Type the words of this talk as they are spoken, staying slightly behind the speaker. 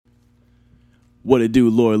What it do,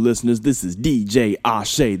 loyal listeners? This is DJ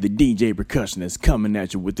Ashe, the DJ percussionist, coming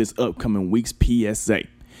at you with this upcoming week's PSA.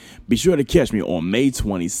 Be sure to catch me on May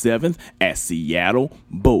 27th at Seattle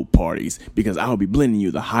Boat Parties, because I'll be blending you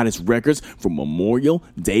the hottest records from Memorial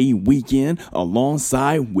Day weekend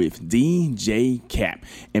alongside with DJ Cap.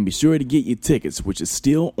 And be sure to get your tickets, which is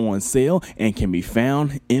still on sale and can be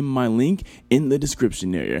found in my link in the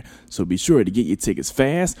description area. So be sure to get your tickets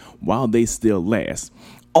fast while they still last.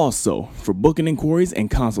 Also, for booking inquiries and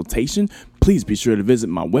consultation, please be sure to visit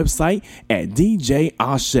my website at DJ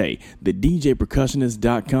Ashe,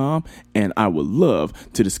 thedjpercussionist.com, and I would love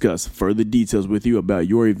to discuss further details with you about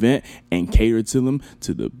your event and cater to them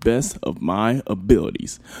to the best of my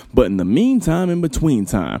abilities. But in the meantime, in between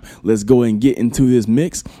time, let's go and get into this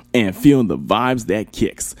mix and feel the vibes that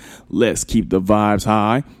kicks. Let's keep the vibes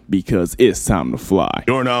high because it's time to fly.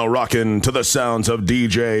 You're now rocking to the sounds of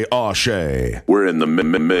DJ Ashe. We're in the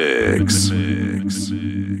mix.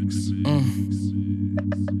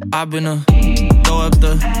 I've been throw up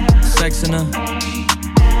the sex in and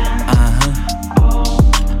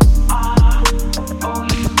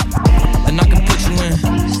I can put you in.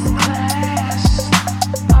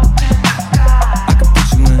 I can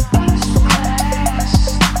put you in.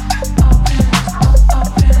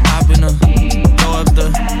 I've been throw up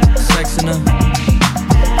the sex in and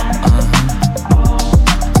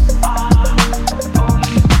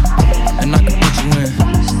I can put you in.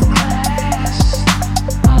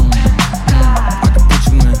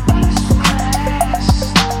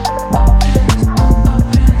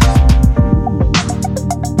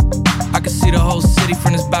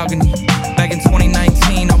 From this balcony. Back in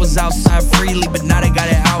 2019, I was outside freely, but now they got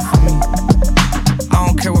it out for me. I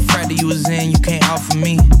don't care what frat you was in, you can't out for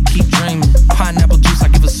me. Keep dreaming. Pineapple juice, I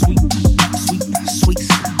give a sweet.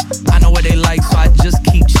 I know what they like, so I just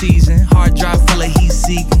keep cheesing. Hard drive full of heat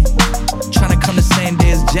seeking. Trying to come the same day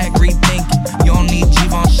as Jack rethinking. You don't need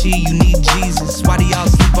Givenchy, you need Jesus. Why do y'all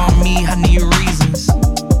sleep on me? I need reasons.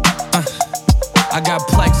 I got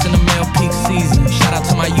Plex in the mail peak season. Shout out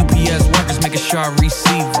to my UPS workers, making sure I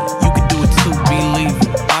receive it. You can do it too, believe it.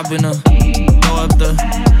 I've been throw up the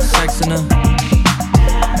sex in and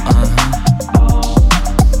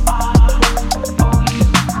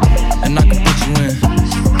I can put you in.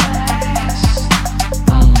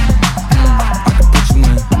 I can put you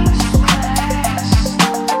in.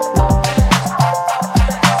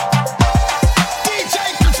 DJ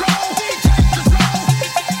Control.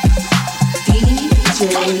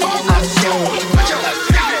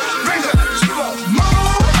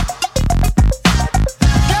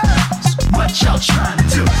 What y'all trying to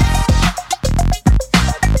do?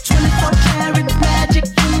 24 karat magic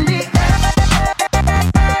in the air.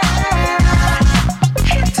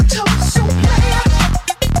 Head to toe, so player.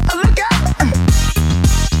 Look out.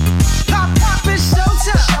 Pop is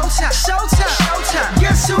showtime.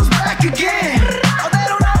 Guess who's back again? Oh, they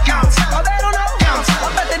don't know. I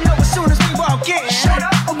bet they know as soon as we walk in. Shut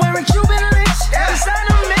up. I'm wearing Cuban links,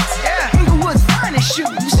 designer mix, Inglewood's finest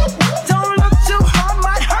shoes. Don't look too hard,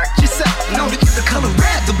 might hurt yourself. Know that you're the color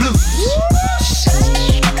red, the blue.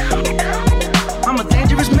 I'm a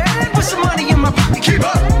dangerous man with some money in my pocket. Keep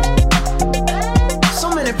up. So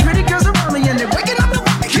many pretty girls around me and they're waking up the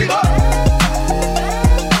rocket. Keep up.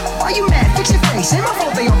 Why you mad? Fix your face. Ain't my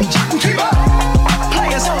fault they all be jacking. Keep up.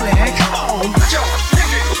 Players only, come on. Put your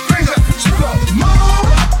finger to the moon.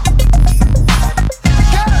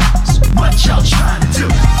 What y'all trying to do?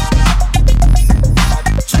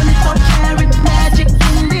 24 karat magic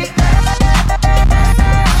in the air.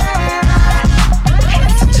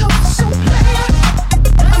 Head to toe, so player.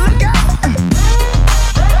 Look out.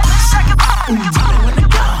 Second. Tell me when to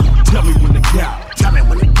go. Tell me when to go. Tell me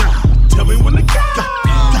when to go. Tell me when to go.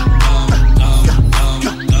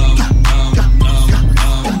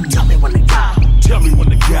 Tell me when to go. Tell me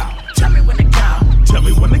when to go. Tell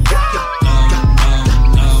me when to go.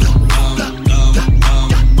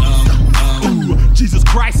 Jesus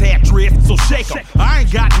Christ had dreads, so shake 'em. I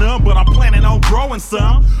ain't got none, but I'm planning on growing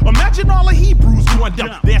some. Imagine all the Hebrews going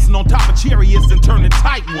dumb, dancing on top of chariots and turning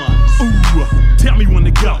tight ones. Ooh, tell me when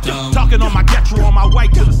to go. Talking on my Getro on my way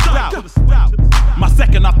to the stop. My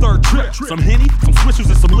second or third trip. Some Henny, some Swishers,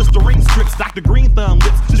 and some Listerine strips. Dr. Green Thumb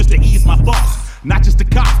lips, just to ease my thoughts. Not just the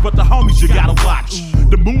cops, but the homies you gotta watch.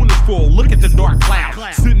 The moon is full, look at the dark cloud.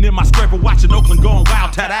 Sitting in my scraper watching Oakland going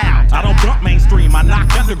wild, ta-da. I don't bump mainstream, I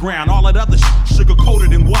knock underground. All that other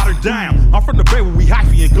sugar-coated and watered down. I'm from the Bay where we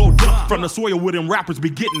hyphy and go dump. From the soil where them rappers be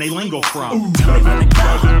getting they lingo from. Tell me when to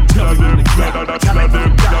go, tell me when to go, tell me when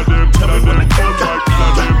to go, tell me when to go.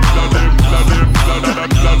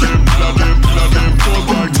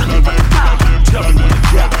 Tell me when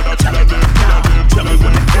to go.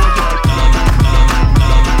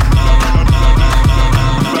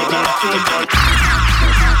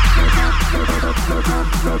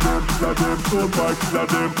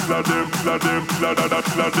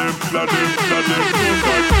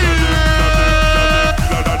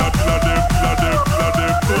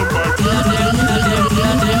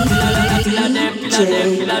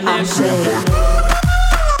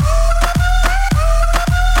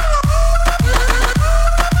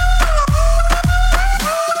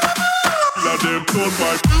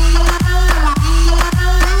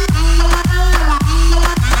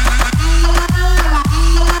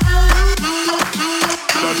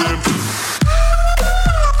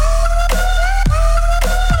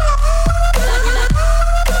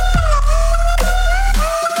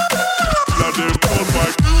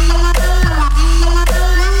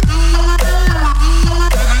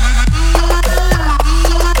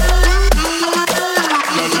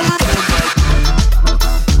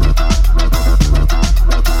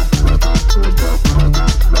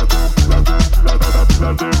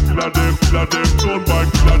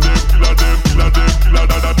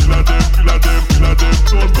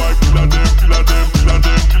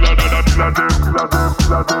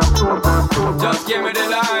 Just give me the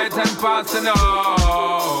light and pass to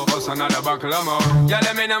know. What's another buckle of more? Yeah,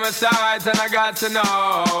 let me know my sides and I got to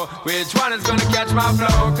know which one is gonna catch my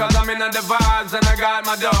flow. Cause I'm in the vibes and I got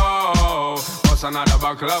my dough. What's another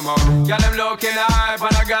buckle of more? Yeah, them looking hype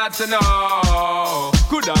and I got to know.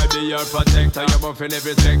 Could I be your protector? You're buff in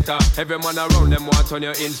every sector. Every man around them want on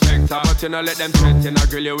your inspector. But you know let them threaten, I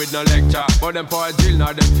grill you with no lecture. But them for a drill,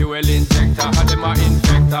 now them fuel injector. And them a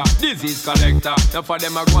infector, disease collector. Now for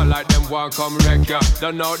them a go like them want come wreck ya.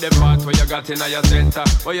 Don't know the part where you got in your center.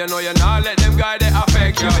 But you know you not let them guy they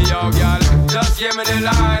affect you. Yo girl, just give me the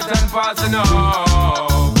light and pass it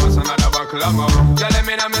on. What's another buckle of more? Yeah, let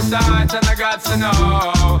me know my sights and I got to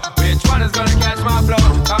know which one is gonna catch my flow.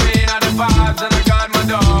 I'm in on the vibes and I got my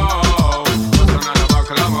dough. What's another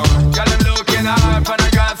buckle of more? Yeah, them looking hype and I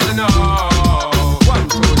got to know 1,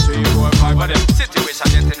 2, 3, 4, 5 of them. Situation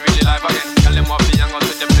getting really live again. Tell them what the young ones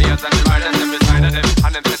with the players and the riders them beside of them.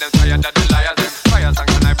 And them say them tired that the liars them. Fires and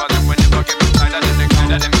connivers them when they forget inside of them. They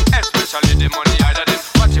kind of them, especially the money out of them.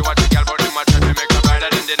 Watch you girl, but them a try to make a ride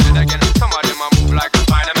of them. They did again. Some of them a move like a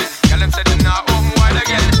Spider-Man. Tell them say them not home wide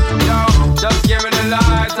again. Yo, just give me the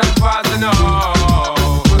light and pass it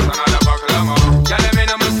on.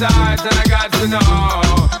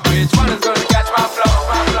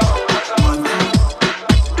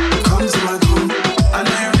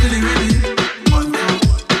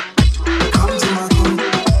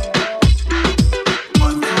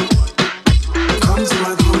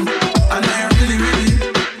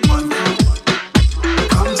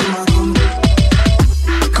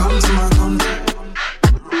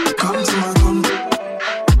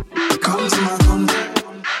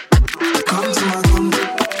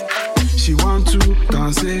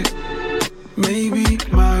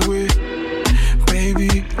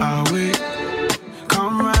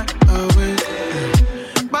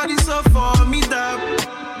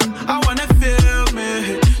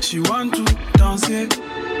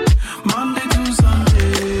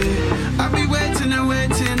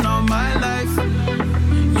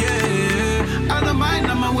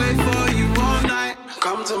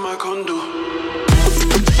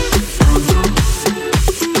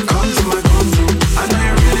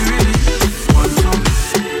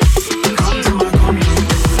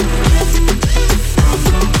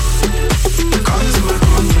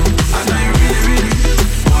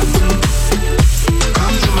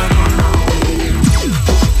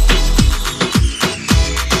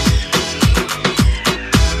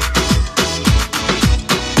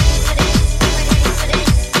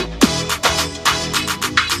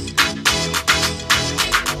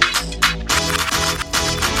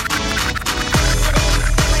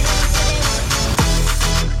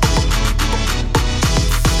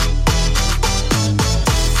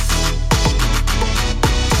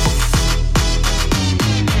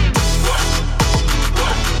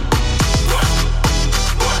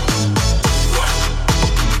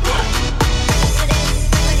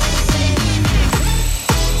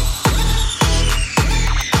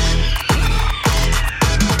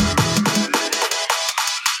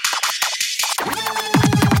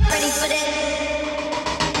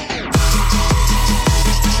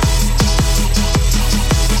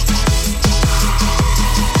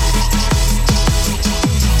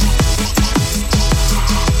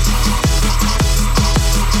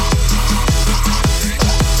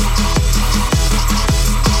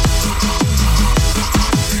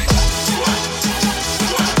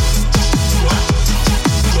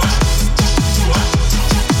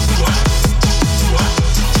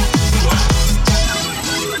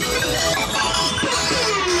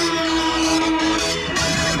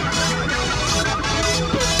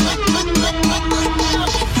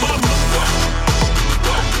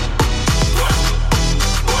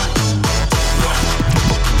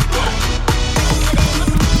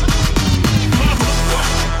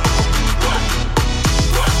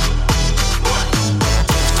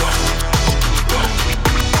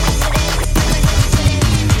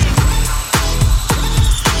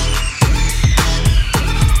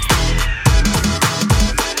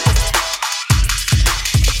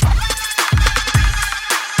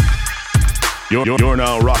 You're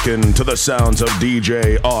now rocking to the sounds of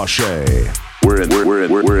DJ O'Shea. We're in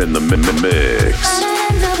the mix.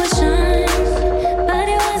 But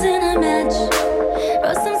it wasn't a match.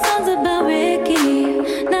 Wrote some songs about Ricky.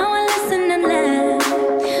 Now I listen and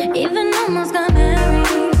laugh. Even almost got married.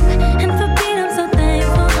 And for Pete I'm so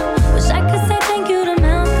thankful. Wish I could say thank you to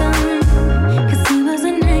Malcolm, 'cause he was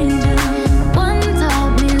an angel. One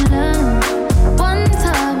taught me love, one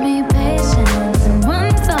taught me patience, and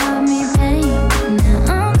one taught me pain.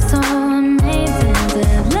 Now I'm so amazing to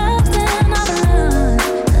have loved and I've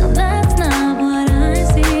loved. That's not what I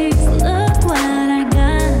see. So look what I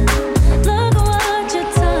got. Look what you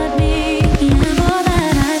taught me. And for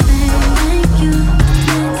that I say thank you.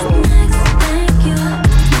 Next, thank you.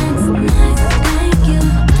 Next, thank you.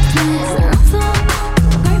 Next, I'm so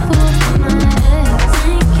grateful for my ex.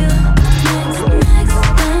 Thank you. Next,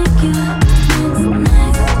 thank you.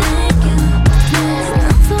 Next, thank you. Next,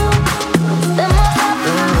 I'm so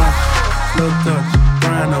Slow touch,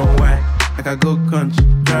 brown or white. Like I go country,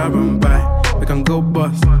 grab and buy. We can go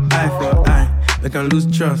bust, eye for eye. We can lose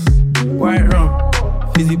trust. White rum,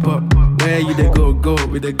 fizzy pop. Where you they go,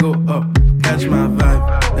 we they go up. Catch my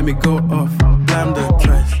vibe, let me go off. Blam the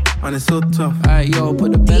twice, man it's so tough. Alright, yo,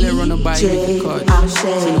 put the belly on the bike, make it cut.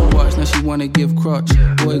 She no watch, now she wanna give crutch.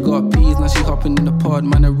 Boy got peas, now she hopping in the pod.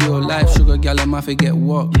 Man, a real life sugar gal, I might forget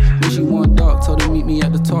what. When she want dark, told her meet me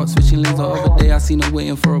at the top. Switching lanes the other day, I seen her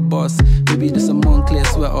waiting for a bus. Maybe this a Moncler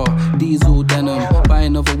sweater, diesel denim. Buy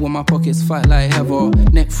another one, my pockets fight like heather.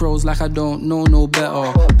 Neck froze like I don't know no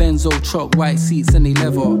better. Benzo truck, white seats and they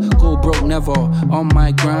leather. Go broke never, on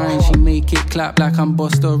my grind. She make it clap like I'm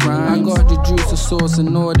Busta Rhymes. I got the juice, the sauce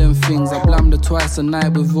and all them things. I blammed her twice a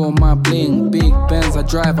night with all my bling. Big Benz I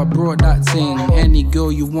drive, I brought that thing. Any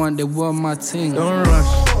girl you want, they want my ting. Don't rush,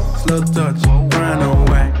 slow touch, brown or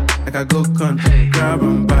white. Like I go country, grab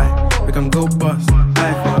and buy. We can go bust,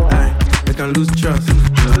 eye for eye. We can lose trust.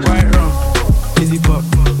 White rum, fizzy pop.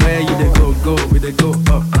 Where you they go, we they go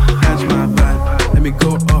up. Catch my vibe, let me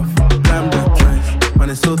go off. Blam the twice, man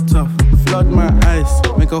it's so tough. Flood my eyes,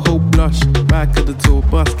 make a whole blush. Back at the tour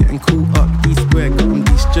bus, getting cool up. D-square, got them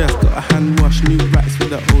de-stressed. Got a hand wash, new racks with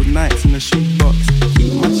the old nights in the shoebox.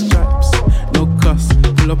 Keep my stripes, no cuss.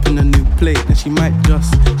 Pull up in a new plate, and she might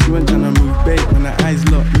just. She went tryna move bait when her eyes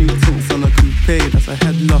locked. New tints on a coupe, that's a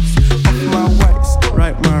head loss. Off my whites,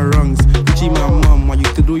 right my wrongs. G my mum, while you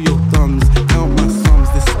do your thumbs. Count my sums,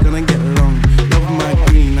 this is gonna get long. Love my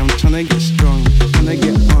green, I'm tryna get strong. Tryna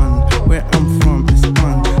get on, where I'm from, it's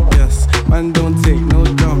on. Yes, man don't take no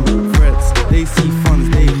dumb threats. They see funds,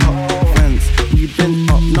 they hop fence. We been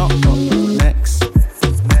up, not up, next.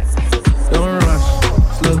 Don't rush,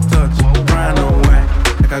 slow touch, brown or white.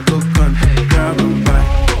 Like I go country, grab and buy.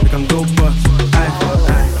 We can go bust, eye for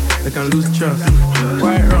eye. We can lose trust.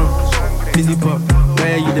 White rum, fizzy pop.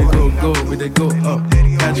 Where you they go, we they go up.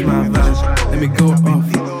 Catch my vibe, let me go off.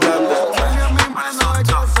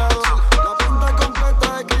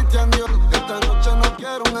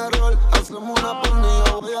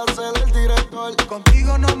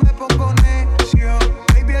 Contigo no me pongo necio,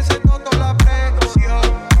 baby ese todo la presión.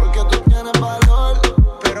 Porque tú tienes valor,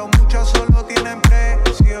 pero muchos solo tienen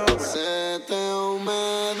precio. Se te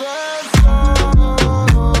humedeció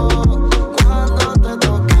cuando te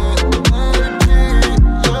toqué, baby, yeah,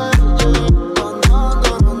 yeah. No.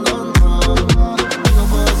 Digo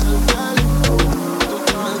por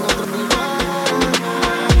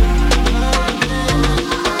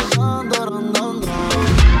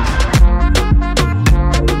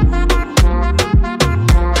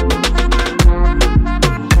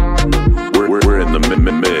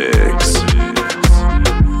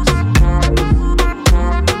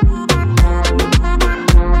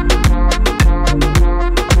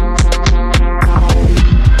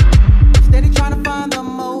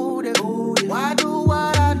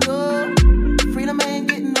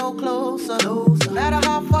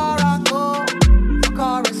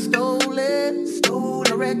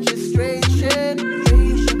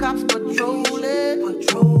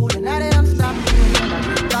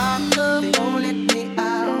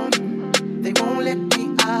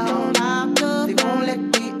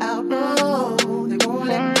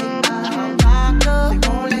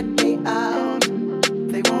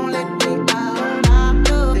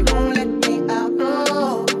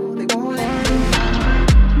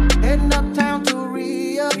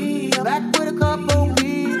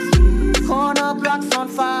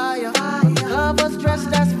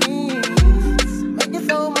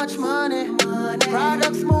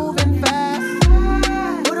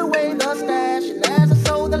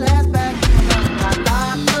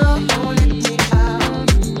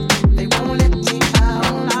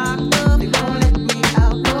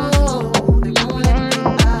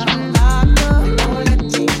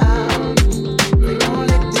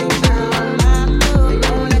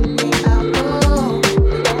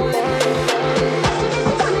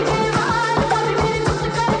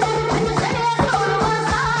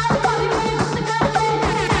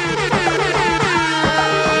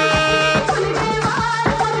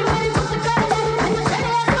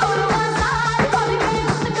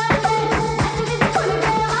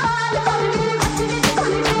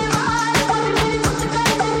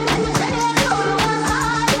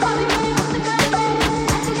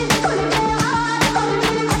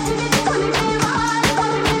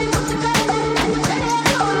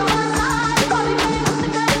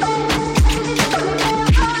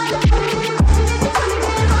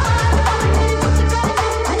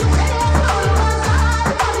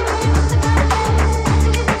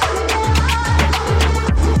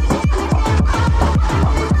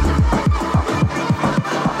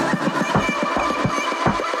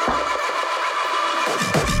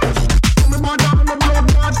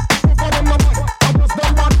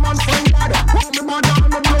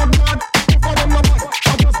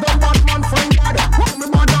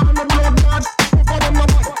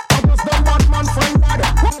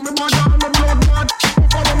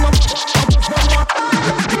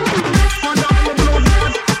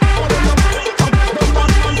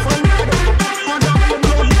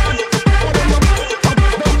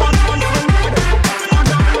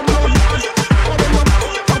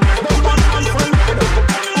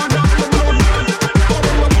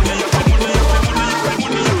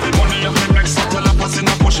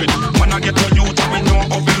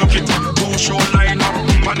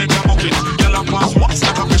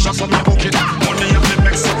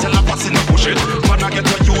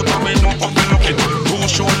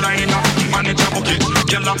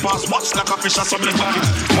Yellow pass, watch like a fish or something bucket.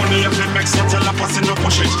 Money if it makes so tell a pass in the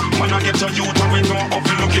push it. Man, I get to you, and we know how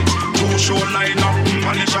to look it. Two show line up,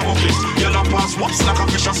 and it's a hook it. Yellow pass, watch like a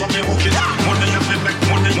fish or something hook it. Money if it make,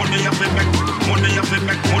 money if it make, money if it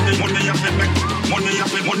make, money if it make, money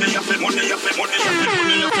if it, money if it, money if it, money if it,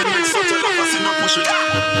 money if it makes so tell a pass in the push it.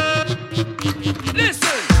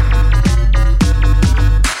 Listen.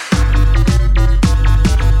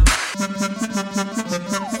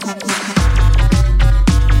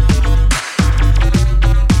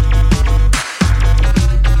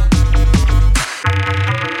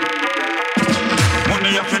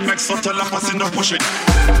 So tell a pass in the push it.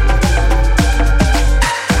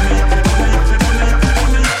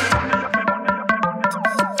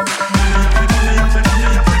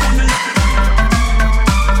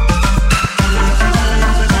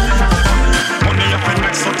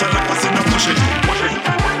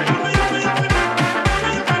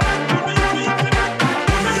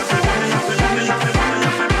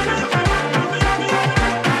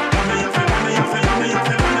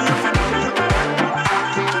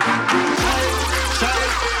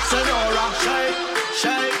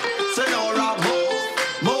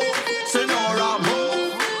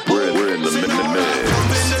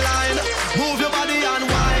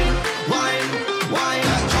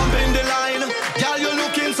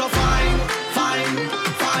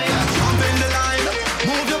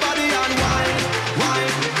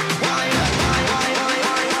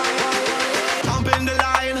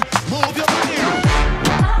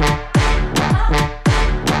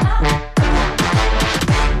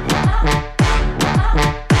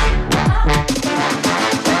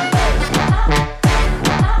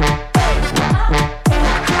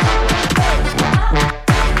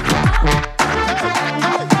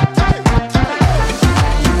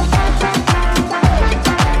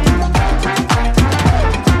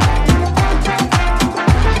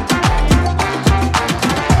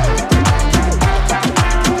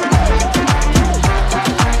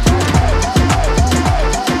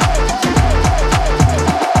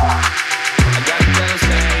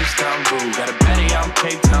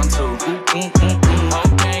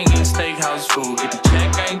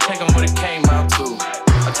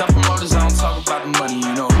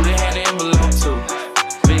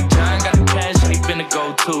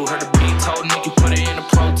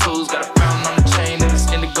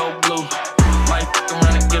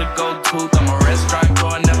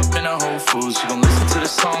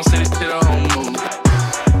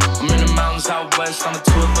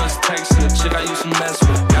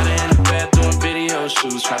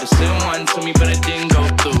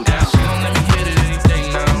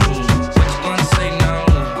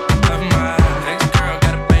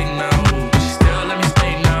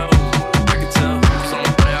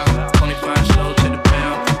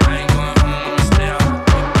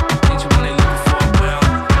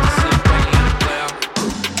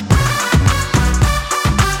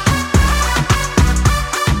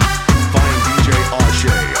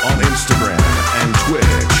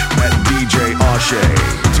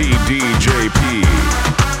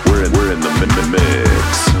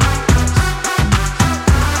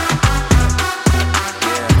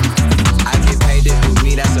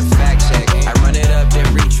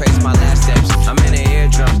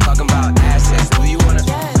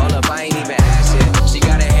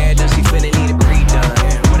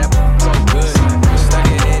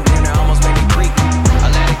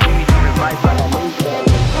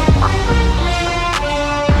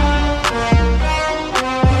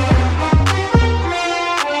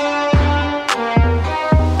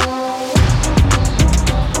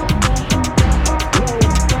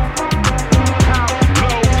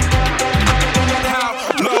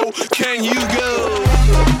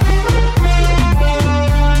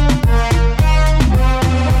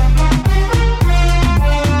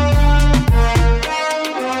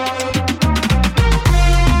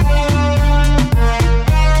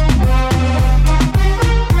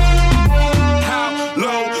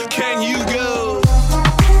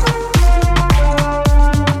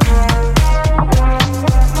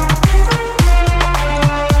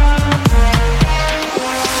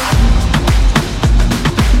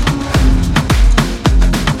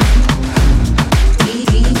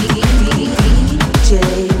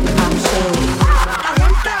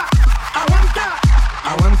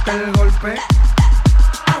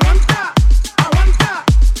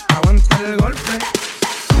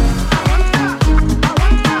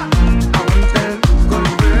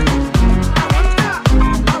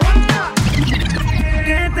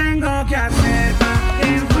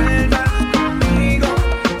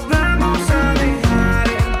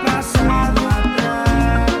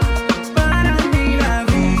 La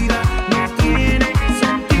vida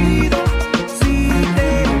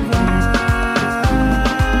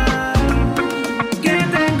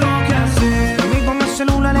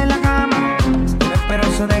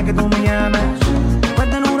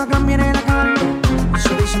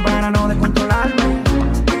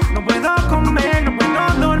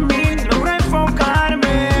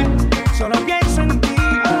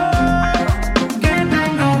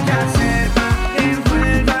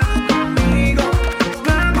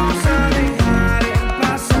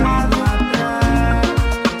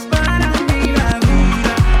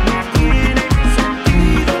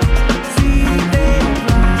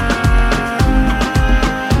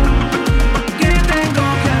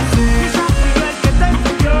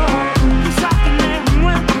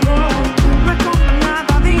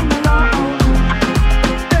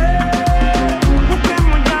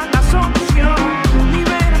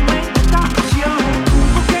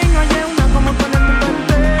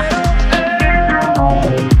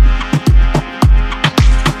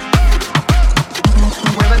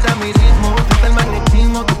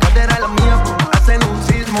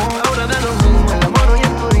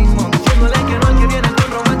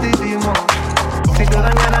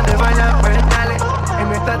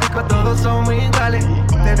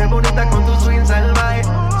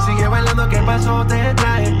paso te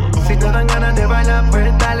trae. Si te dan ganas de bailar,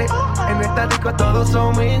 pues dale. En esta disco todos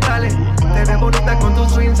son iguales. Te ves bonita con tu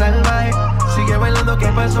swing salvaje. Sigue bailando, ¿qué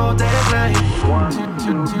paso te trae?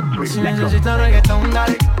 Si necesitas reggaetón,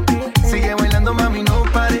 dale. Sigue bailando, mami, no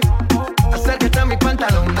pare. Acércate a mi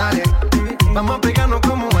pantalón, dale. Vamos a pegarnos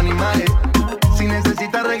como animales. Si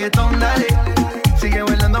necesitas reggaetón, dale. Sigue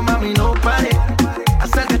bailando, mami, no pare.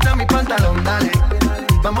 Acércate a mi pantalón, dale.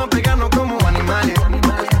 Vamos a pegarnos como animales.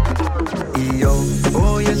 Y yo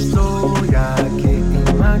hoy estoy aquí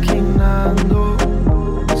imaginando.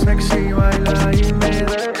 Sexy baila y me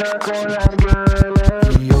deja con las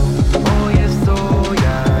ganas. Y yo hoy estoy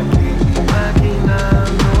aquí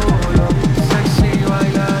imaginando. Sexy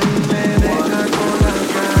baila y me deja con las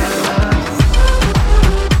ganas.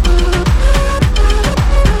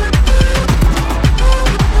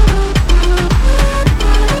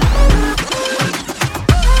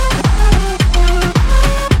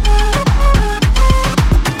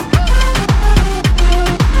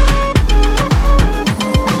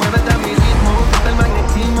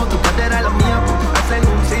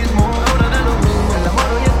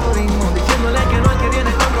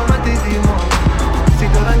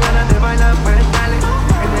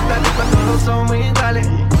 Son iguales,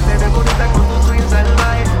 te ves bonita con tu swing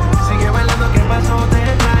salvaje. Sigue bailando, ¿qué paso te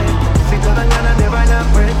trae? Si te dan ganas de bailar,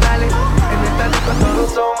 pues dale. En esta disco todos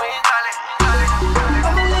son iguales.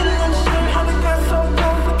 I'm a little unsure how it got so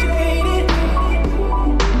complicated.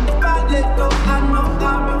 If I let go, I know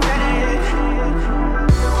I'll regret it.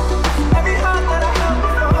 Every heart that I held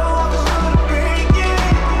before, I was sure to break it.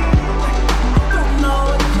 I don't know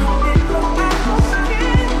what to do, but I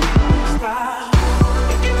can't stop.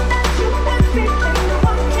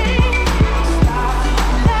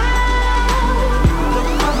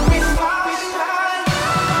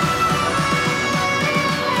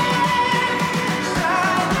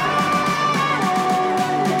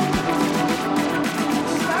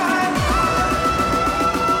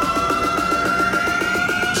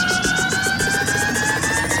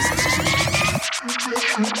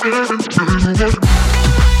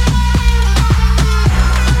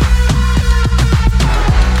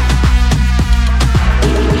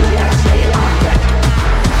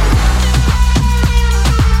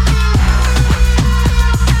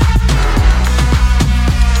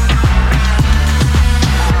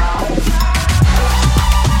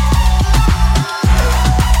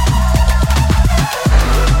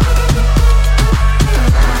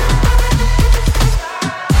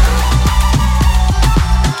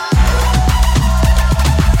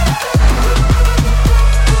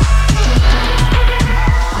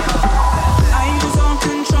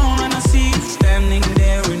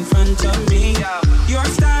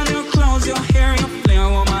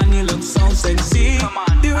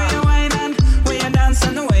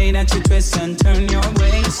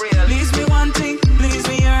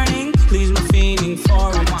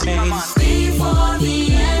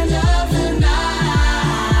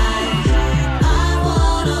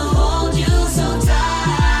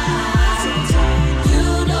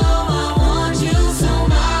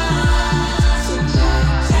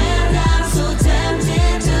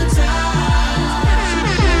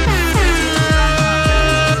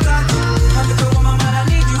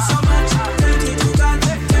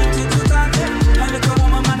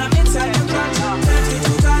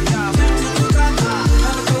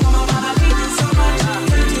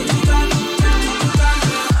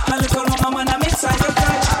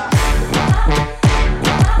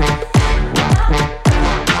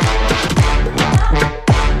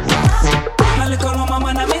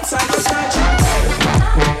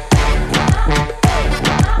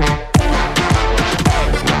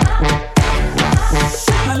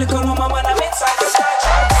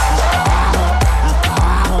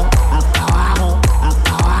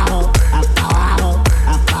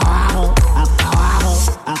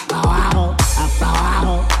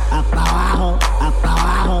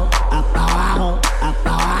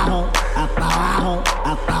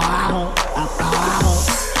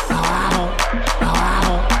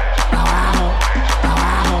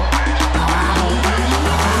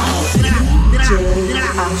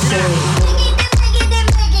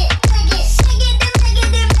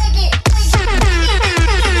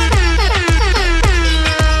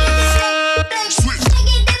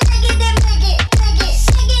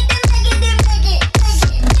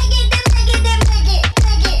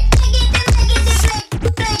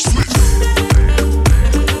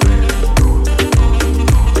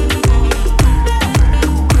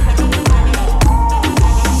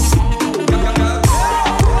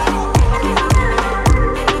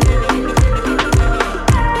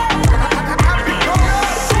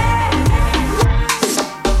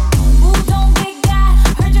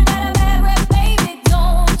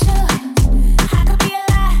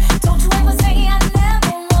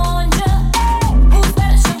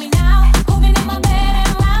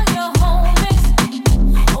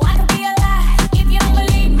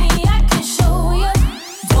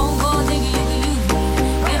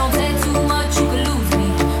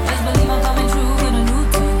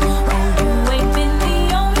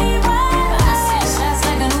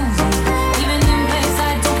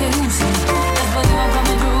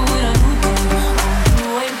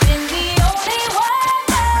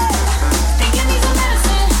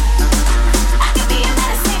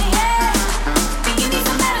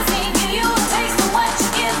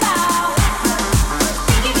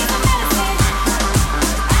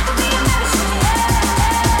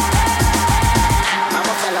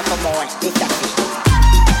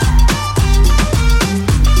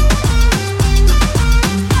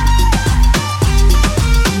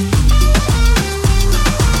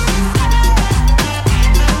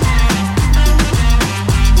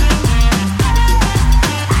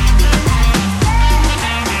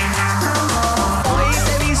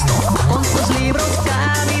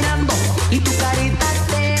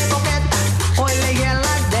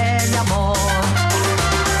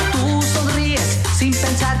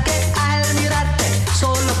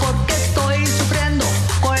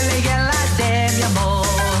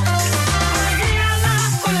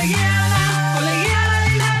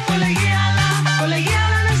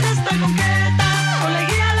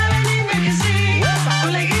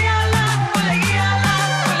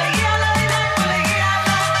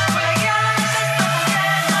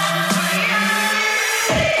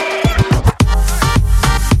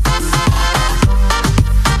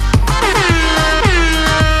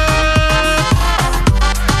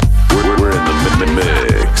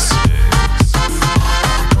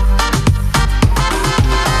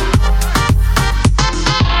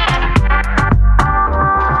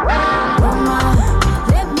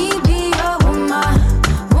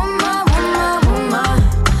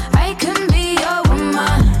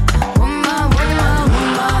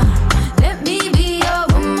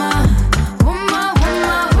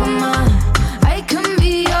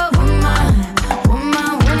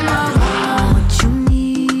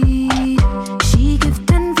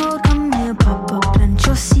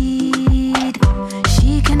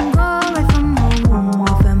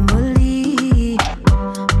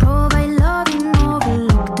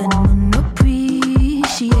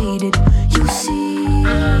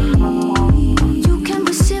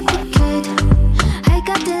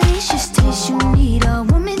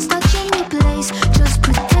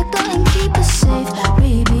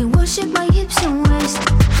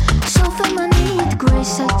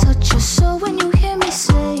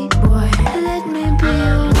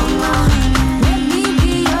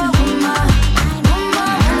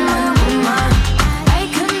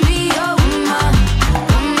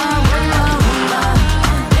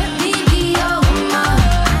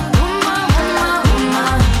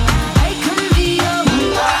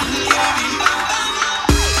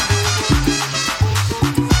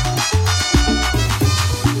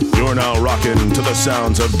 to the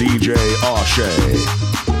sounds of DJ Ashay.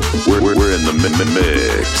 We're in the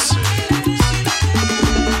mix.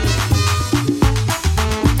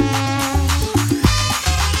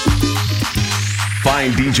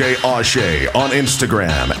 Find DJ Ashay on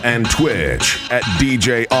Instagram and Twitch at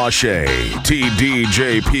DJ Ashay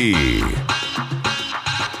TDJP.